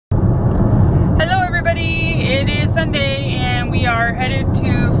Sunday and we are headed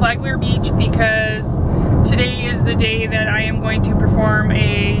to Flagler Beach because today is the day that I am going to perform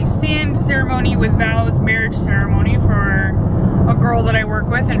a sand ceremony with vows marriage ceremony for a girl that I work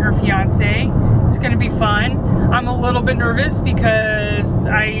with and her fiance. It's gonna be fun. I'm a little bit nervous because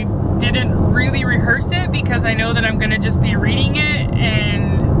I didn't really rehearse it because I know that I'm gonna just be reading it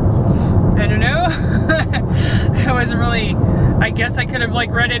and I don't know. I wasn't really, I guess I could have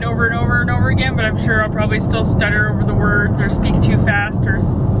like read it over and over and over again, but I'm sure I'll probably still stutter over the words or speak too fast or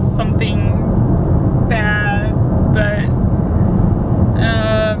something bad, but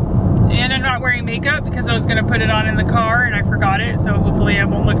and I'm not wearing makeup because I was gonna put it on in the car and I forgot it, so hopefully I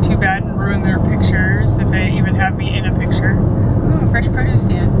won't look too bad and ruin their pictures if they even have me in a picture. Ooh, fresh produce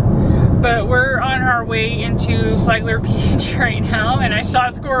stand. But we're on our way into Flagler Beach right now and I saw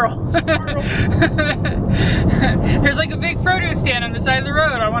a squirrel. There's like a big produce stand on the side of the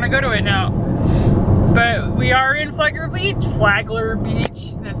road. I want to go to it now. But we are in Flagler Beach. Flagler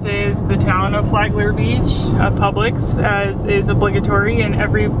Beach. This is the town of Flagler Beach. Publix, as is obligatory in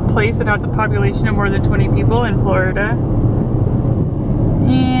every place that has a population of more than 20 people in Florida.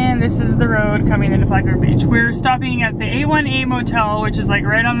 And this is the road coming into Flagler Beach. We're stopping at the A1A Motel, which is like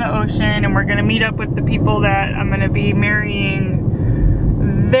right on the ocean, and we're gonna meet up with the people that I'm gonna be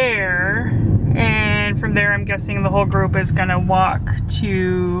marrying there. And from there, I'm guessing the whole group is gonna walk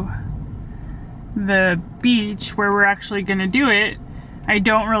to the beach where we're actually gonna do it. I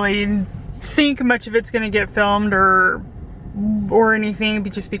don't really think much of it's gonna get filmed or anything,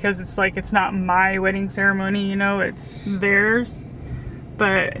 just because it's like, it's not my wedding ceremony, you know, it's theirs.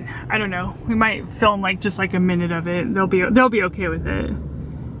 But I don't know, we might film like just like a minute of it. They'll be okay with it,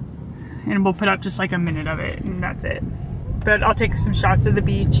 and we'll put up just like a minute of it and that's it. But I'll take some shots of the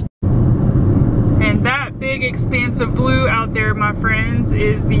beach. And that big expanse of blue out there, my friends,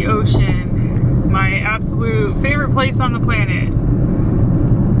 is the ocean. My absolute favorite place on the planet,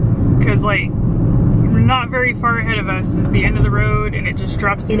 because like not very far ahead of us is the end of the road and it just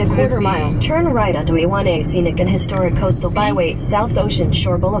drops into the sea. In a quarter mile, turn right onto A1A Scenic and Historic Coastal Byway, South Ocean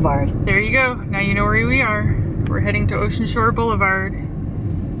Shore Boulevard. There you go. Now you know where we are. We're heading to Ocean Shore Boulevard.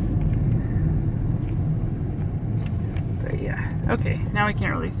 But yeah, okay, now we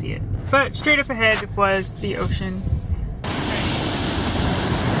can't really see it. But straight up ahead was the ocean.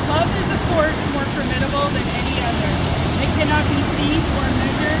 Love is a force more formidable than any other. It cannot be seen or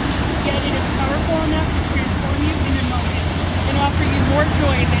measured, yet it is powerful enough to transform you in a moment and offer you more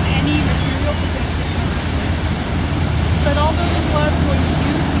joy than any material possession. But although this love will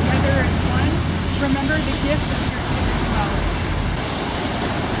you together as one, remember the gift of your given power.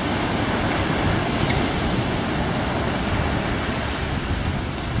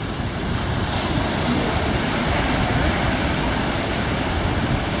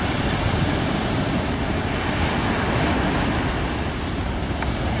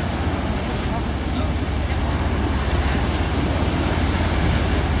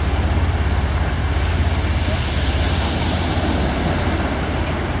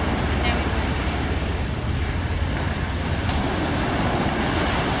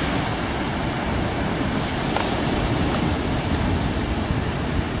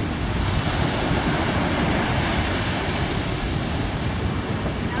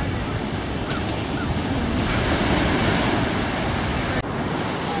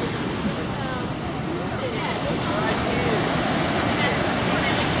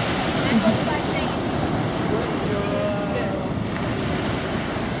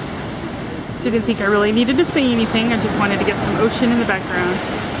 Didn't think I really needed to say anything. I just wanted to get some ocean in the background.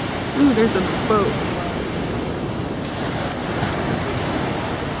 Ooh, there's a boat.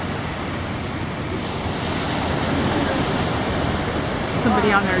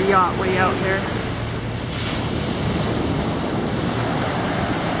 Somebody on their yacht way out there.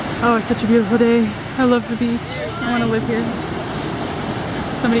 Oh, it's such a beautiful day. I love the beach. I want to live here.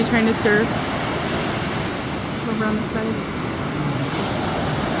 Somebody trying to surf over on the side.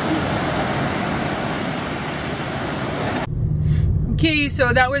 Okay,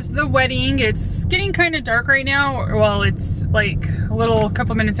 so that was the wedding. It's getting kind of dark right now. Well, it's like a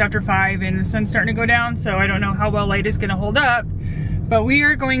couple minutes after 5 and the sun's starting to go down, so I don't know how well light is gonna hold up. But we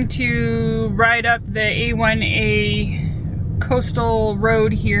are going to ride up the A1A coastal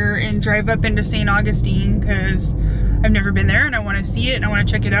road here and drive up into St. Augustine because I've never been there and I want to see it and I want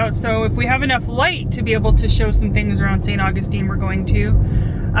to check it out. So if we have enough light to be able to show some things around St. Augustine, we're going to.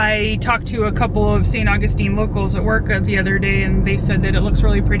 I talked to a couple of St. Augustine locals at work the other day and they said that it looks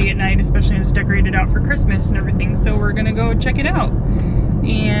really pretty at night, especially as it's decorated out for Christmas and everything, so we're gonna go check it out.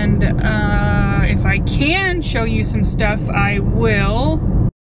 And if I can show you some stuff, I will.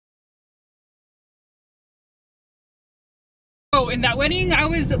 in that wedding, I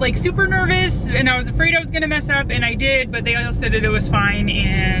was like super nervous and I was afraid I was gonna mess up, and I did, but they all said that it was fine,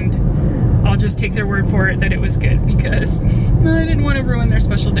 and I'll just take their word for it that it was good, because I didn't want to ruin their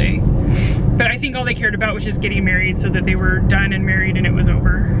special day. But I think all they cared about was just getting married, so that they were done and married and it was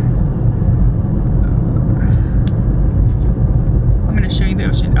over. I'm gonna show you the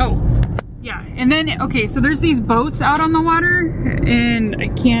ocean. Oh, yeah, and then, okay, so there's these boats out on the water, and I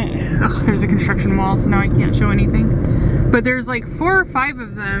can't, oh, there's a construction wall, so now I can't show anything. But there's like 4 or 5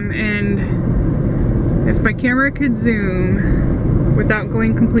 of them, and if my camera could zoom without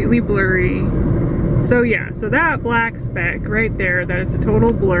going completely blurry. So yeah, so that black speck right there, that is a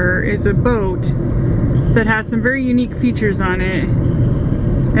total blur, is a boat that has some very unique features on it.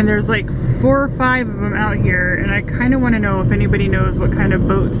 And there's like 4 or 5 of them out here, and I kind of want to know if anybody knows what kind of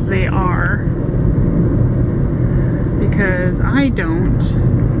boats they are, because I don't.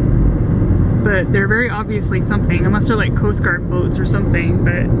 But they're very obviously something, unless they're like Coast Guard boats or something.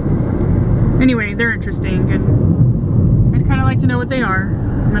 But anyway, they're interesting, and I'd kind of like to know what they are.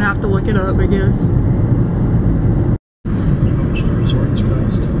 I'm gonna have to look it up, I guess. How much the resorts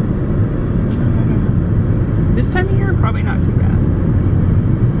cost? This time of year, probably not too bad.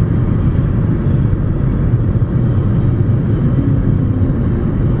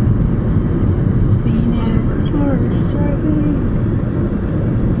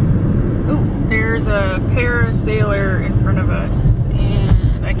 There's a parasailer in front of us,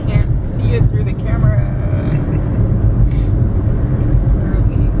 and I can't see it through the camera. Where is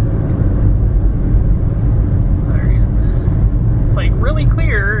he? There he is. It's like really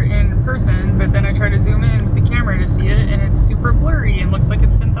clear in person, but then I try to zoom in with the camera to see it, and it's super blurry and looks like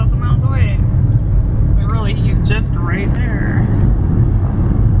it's 10,000 miles away. But really, he's just right there.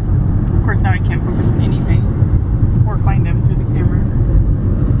 Of course, now I can't focus on anything or find him through the camera.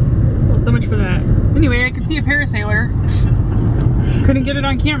 Well, so much for that. Anyway, I could see a parasailer. Couldn't get it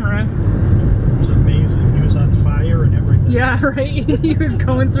on camera. It was amazing. He was on fire and everything. Yeah, right? He was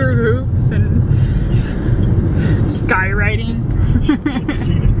going through hoops and skywriting.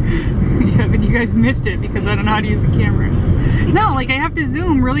 Yeah, but you guys missed it because I don't know how to use a camera. No, like I have to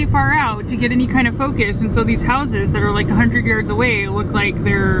zoom really far out to get any kind of focus, and so these houses that are like 100 yards away look like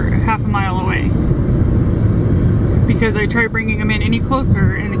they're half a mile away. Because I try bringing them in any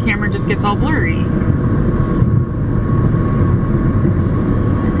closer and the camera just gets all blurry.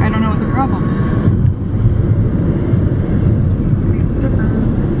 Like, I don't know what the problem is. Let's see if it makes a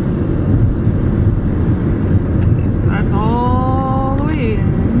difference. Okay, so that's all the way in.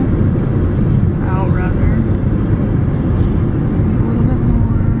 Out, rather. Zoom a little bit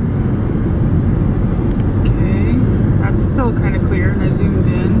more. Okay, that's still kind of clear, and I zoomed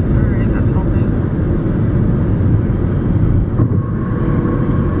in. Alright, that's helping.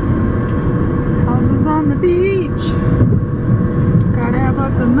 On the beach, gotta have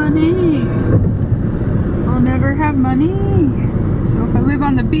lots of money. I'll never have money, so if I live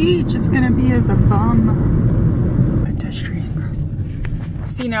on the beach, it's gonna be as a bum. Pedestrian.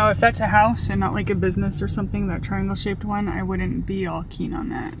 See, now if that's a house and not like a business or something, that triangle shaped one, I wouldn't be all keen on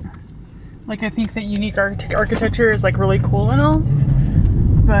that. Like, I think that unique architecture is like really cool and all,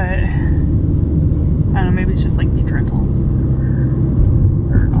 but I don't know, maybe it's just like beach rentals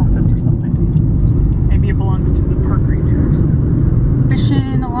or an office or something. Maybe it belongs to the park rangers.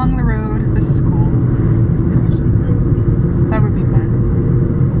 Fishing along the road. This is cool. That would be fun.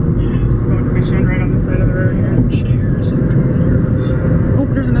 Yeah. Just going fishing right on the side of the road here. Chairs and coolers. Oh,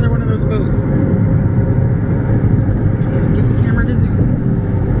 there's another one of those boats. Can't get the camera to zoom.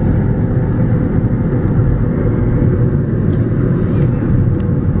 Can't see it.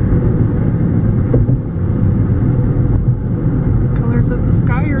 The colors of the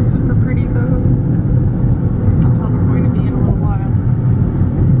sky are super pretty though.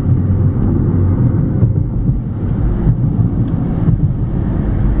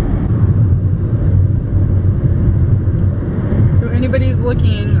 Anybody's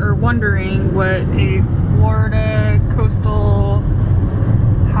looking or wondering what a Florida coastal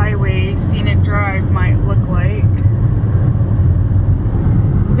highway scenic drive might look like,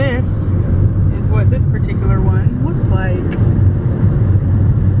 this is what this particular one looks like.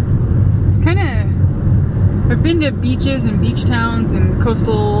 It's kind of, I've been to beaches and beach towns and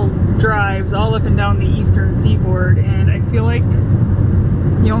coastal drives all up and down the eastern seaboard, and I feel like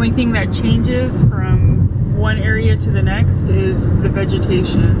the only thing that changes from one area to the next is the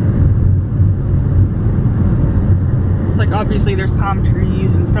vegetation. It's like obviously there's palm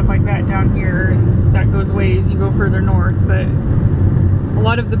trees and stuff like that down here, and that goes away as you go further north, but a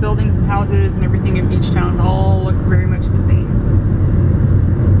lot of the buildings and houses and everything in beach towns all look very much the same.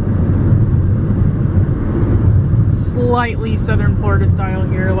 slightly southern Florida style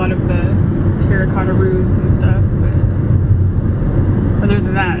here. A lot of the terracotta roofs and stuff, but other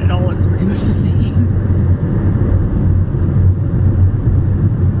than that, it all looks pretty much the same.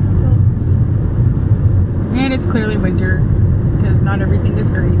 Still pretty. And it's clearly winter, because not everything is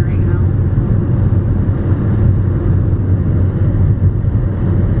green right now.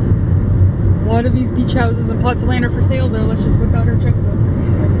 A lot of these beach houses and plots of land are for sale though. Let's just whip out our checkbook.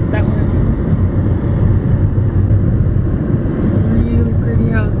 Like that one. Really pretty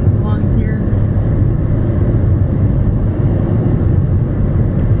houses along here.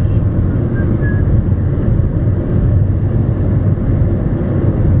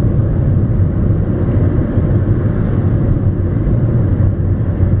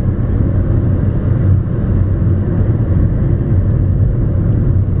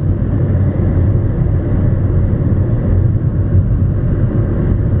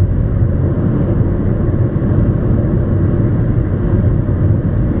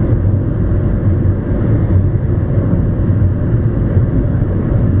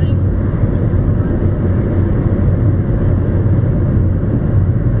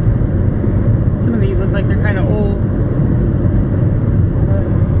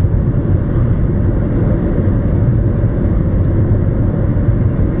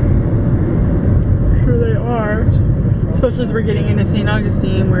 Especially as we're getting into St.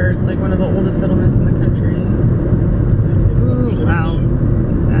 Augustine, where it's like one of the oldest settlements in the country. Ooh, wow.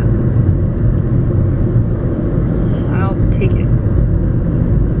 Look at that. I'll take it.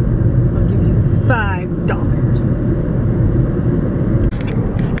 I'll give you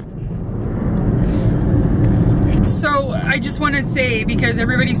 $5. So I just want to say, because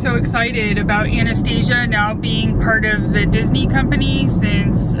everybody's so excited about Anastasia now being part of the Disney company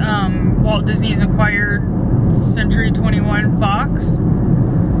since Walt Disney's acquired Century 21 Fox,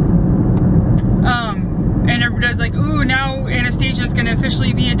 and everybody's like, ooh, now Anastasia's gonna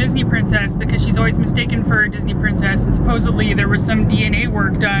officially be a Disney princess, because she's always mistaken for a Disney princess, and supposedly there was some DNA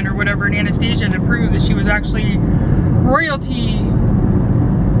work done or whatever in Anastasia to prove that she was actually royalty.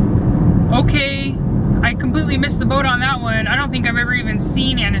 Okay, I completely missed the boat on that one. I don't think I've ever even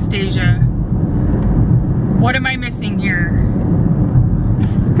seen Anastasia. What am I missing here?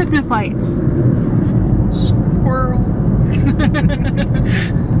 Christmas lights. Squirrel.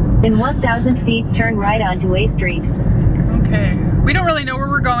 In 1,000 feet, turn right onto A Street. Okay. We don't really know where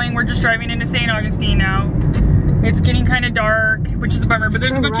we're going. We're just driving into St. Augustine now. It's getting kind of dark, which is a bummer, but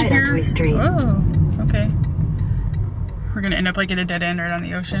there's a bunch of here. Onto A Street. Oh, okay. We're gonna end up like at a dead end right on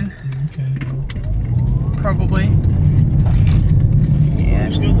the ocean. Okay. Probably. Yeah.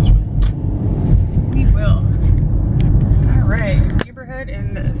 Let's go this way. We will. Alright. Neighborhood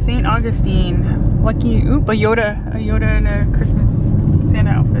in St. Augustine. Lucky, oop, a Yoda in a Christmas Santa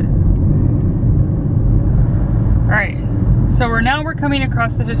outfit. Alright, so we're coming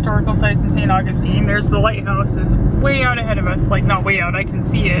across the historical sites in St. Augustine. There's the lighthouse is way out ahead of us, like not way out, I can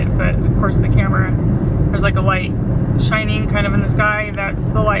see it, but of course the camera, there's like a light shining kind of in the sky. That's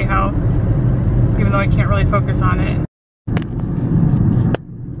the lighthouse, even though I can't really focus on it.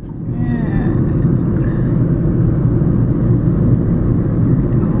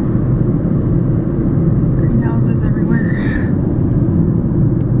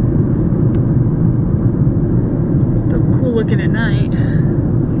 Looking at night,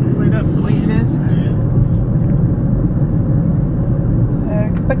 lit up the way it is. I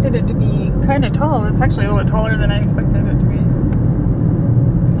expected it to be kind of tall. It's actually a little bit taller than I expected it to be.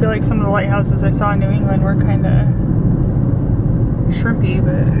 I feel like some of the lighthouses I saw in New England were kind of shrimpy,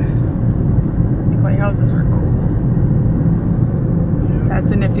 but I think lighthouses are cool. That's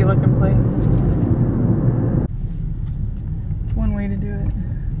a nifty looking place. It's one way to do it.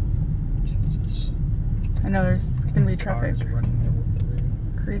 Jesus. I know there's gonna be traffic. Cars running through.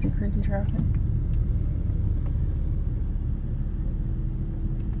 Crazy traffic.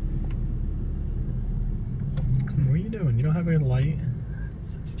 What are you doing? You don't have a light?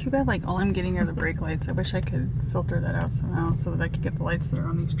 It's too bad, like, all I'm getting are the brake lights. I wish I could filter that out somehow so that I could get the lights that are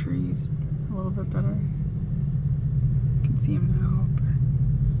on these trees a little bit better. You can see them now, but...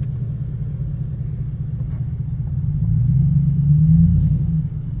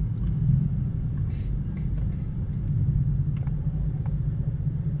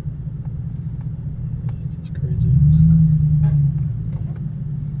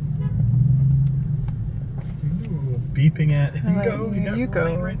 Beeping at you Right, go, yeah, you got go.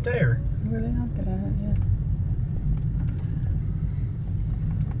 light right there. I'm really not good at it, yeah.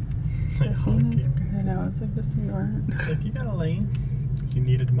 Like honking. I know, it's like, just ignore it. It's like, you got a lane. You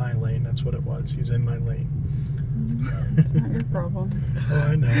needed my lane, that's what it was. He's in my lane. It's not your problem. Oh,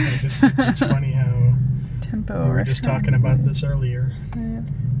 I know. I just think it's funny how Tempo. We were just talking about this earlier. Yeah.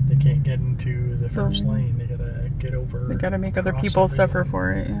 They can't get into the first lane. They gotta get over. They gotta make other cross people every suffer lane.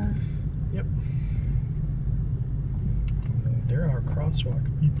 for it, yeah. Yep. There are crosswalk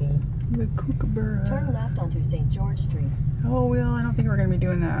people. The Kookaburra. Turn left onto St. George Street. Oh, well, I don't think we're gonna be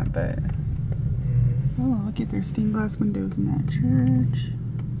doing that, but... Mm-hmm. Oh, look at their stained glass windows in that church.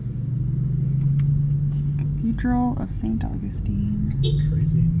 Cathedral of St. Augustine.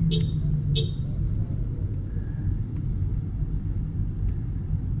 Crazy.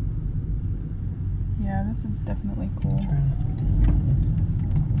 Yeah, this is definitely cool. Get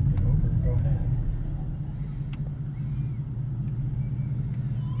over. Go ahead.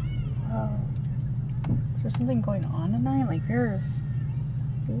 Wow. Is there something going on tonight? Like, there's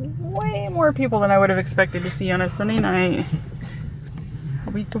way more people than I would have expected to see on a Sunday night. A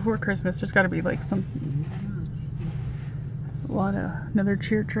week before Christmas. There's got to be like some... There's a lot of... Another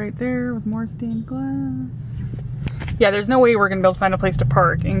church right there with more stained glass. Yeah, there's no way we're going to be able to find a place to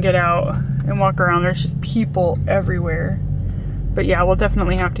park and get out and walk around. There's just people everywhere. But yeah, we'll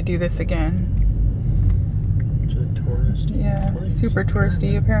definitely have to do this again. It's a touristy Yeah, place. super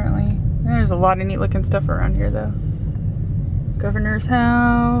touristy apparently. There's a lot of neat looking stuff around here though. Governor's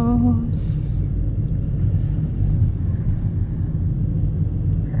house.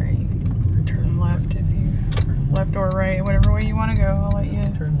 Alright, turn left if you, left or right, whatever way you want to go. I'll let you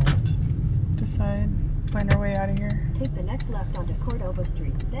Turn left. decide. Find our way out of here. Take the next left onto Cordova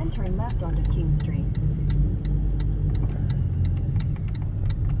Street, then turn left onto King Street.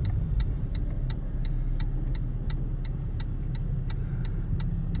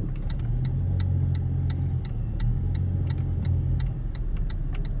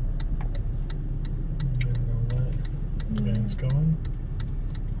 It's going.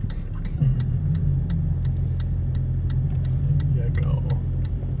 Yeah, go.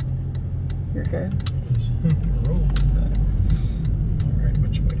 You're good. Roll back. Alright,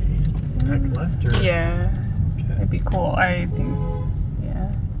 which way? Back left or? Yeah, Okay. it'd be cool. I think,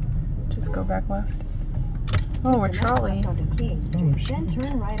 yeah. Just go back left. Oh, a The next trolley. left onto King Street, then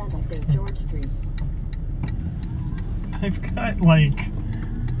turn right onto St. George Street. I've got like,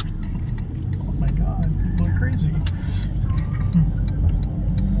 oh my god, people are crazy.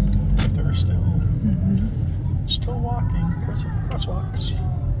 But they're still walking. Crosswalks.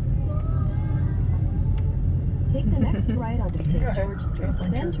 Take the next right onto St. Yeah, George Street, yeah,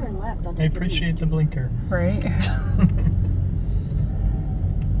 thank then you. turn left onto I King appreciate the Street. blinker. Right?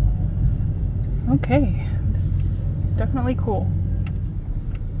 Okay, this is definitely cool.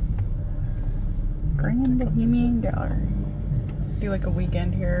 Grand Bohemian Gallery. Do like a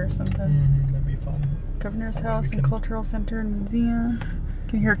weekend here or something. That'd be fun. Governor's That way House we and can- Cultural Center and Museum.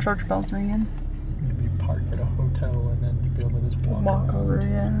 Can hear church bells ringing. Maybe park at a hotel and then you'd be able to just walk around. Over,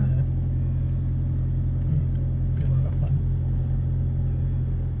 yeah. Be a lot of fun.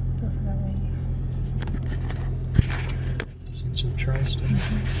 Definitely. Since in Charleston.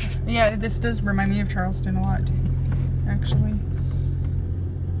 Yeah, this does remind me of Charleston a lot, actually.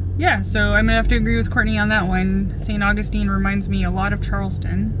 Yeah, so I'm gonna have to agree with Courtney on that one. St. Augustine reminds me a lot of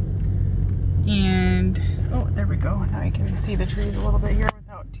Charleston. And, oh, there we go. Now I can see the trees a little bit here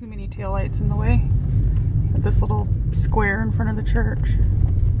without too many taillights in the way. With this little square in front of the church.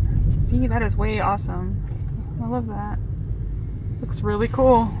 See, that is way awesome. I love that. Looks really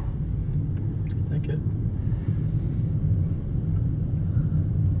cool. Like it.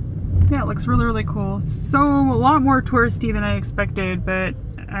 Yeah, it looks really, really cool. So, a lot more touristy than I expected, but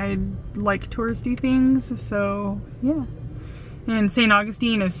I like touristy things, so yeah. And St.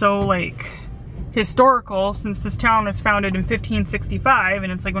 Augustine is so, like, historical since this town was founded in 1565,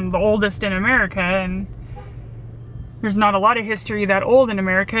 and it's like one of the oldest in America, and there's not a lot of history that old in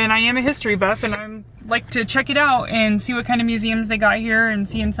America, and I am a history buff, and I like to check it out and see what kind of museums they got here and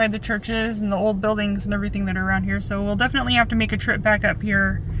see inside the churches and the old buildings and everything that are around here. So we'll definitely have to make a trip back up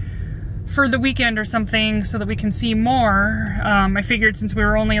here for the weekend or something so that we can see more. I figured since we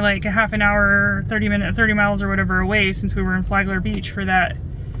were only like a half an hour, 30 miles or whatever away, since we were in Flagler Beach for that,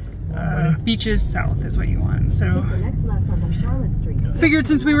 beaches south is what you want. So Take the next left onto Charlotte Street. figured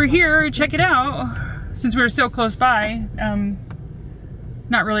since we were here, check it out, since we were so close by.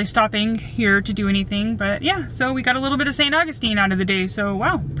 Not really stopping here to do anything, but yeah, so we got a little bit of St. Augustine out of the day, so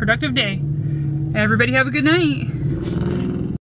wow, productive day. Everybody have a good night.